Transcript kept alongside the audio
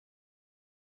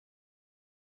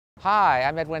Hi,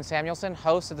 I'm Edwin Samuelson,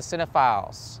 host of the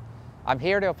CineFiles. I'm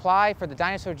here to apply for the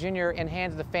Dinosaur Jr. In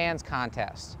Hands of the Fans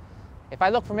contest. If I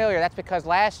look familiar, that's because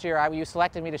last year you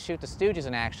selected me to shoot the Stooges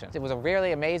in action. It was a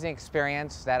really amazing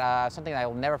experience, something that I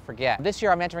will never forget. This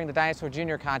year I'm entering the Dinosaur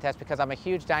Jr. contest because I'm a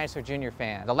huge Dinosaur Jr.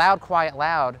 fan. The Loud, Quiet,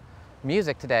 Loud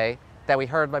music today that we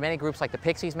heard by many groups like the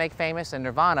Pixies make famous and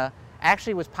Nirvana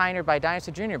actually was pioneered by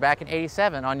Dinosaur Jr. back in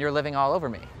 '87 on You're Living All Over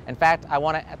Me. In fact, I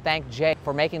want to thank Jay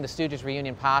for making the Stooges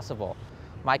reunion possible.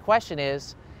 My question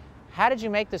is, how did you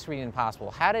make this reunion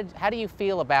possible? How do you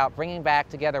feel about bringing back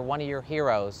together one of your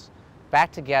heroes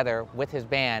back together with his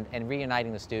band and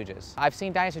reuniting the Stooges? I've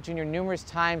seen Dinosaur Jr. numerous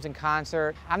times in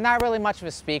concert. I'm not really much of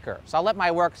a speaker, so I'll let my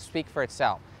work speak for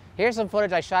itself. Here's some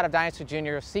footage I shot of Dinosaur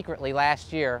Jr. secretly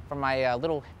last year from my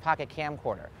little pocket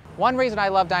camcorder. One reason I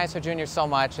love Dinosaur Jr. so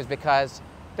much is because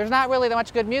there's not really that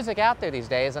much good music out there these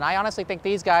days, and I honestly think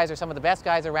these guys are some of the best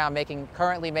guys around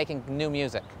currently making new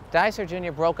music. Dinosaur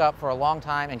Jr. broke up for a long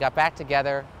time and got back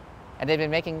together, and they've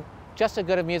been making just as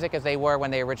good of music as they were when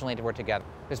they originally were together.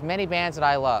 There's many bands that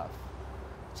I love.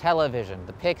 Television,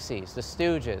 the Pixies, the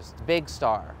Stooges, the Big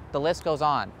Star, the list goes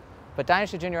on. But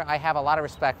Dinosaur Jr. I have a lot of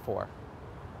respect for.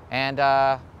 And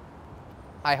I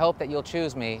hope that you'll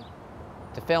choose me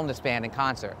to film this band in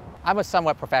concert. I'm a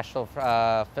somewhat professional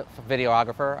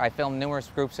videographer. I filmed numerous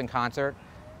groups in concert,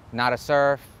 Not a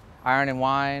Surf, Iron and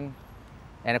Wine,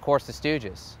 and of course the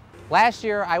Stooges. Last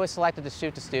year I was selected to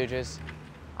shoot the Stooges.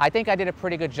 I think I did a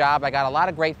pretty good job. I got a lot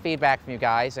of great feedback from you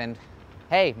guys, and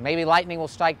hey, maybe lightning will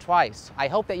strike twice. I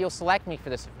hope that you'll select me for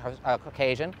this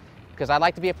occasion, because I'd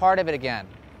like to be a part of it again.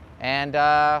 And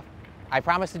I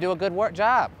promise to do a good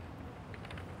job.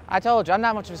 I told you, I'm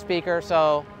not much of a speaker,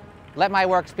 so let my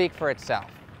work speak for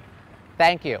itself.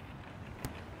 Thank you.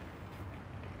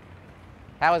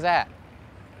 How was that?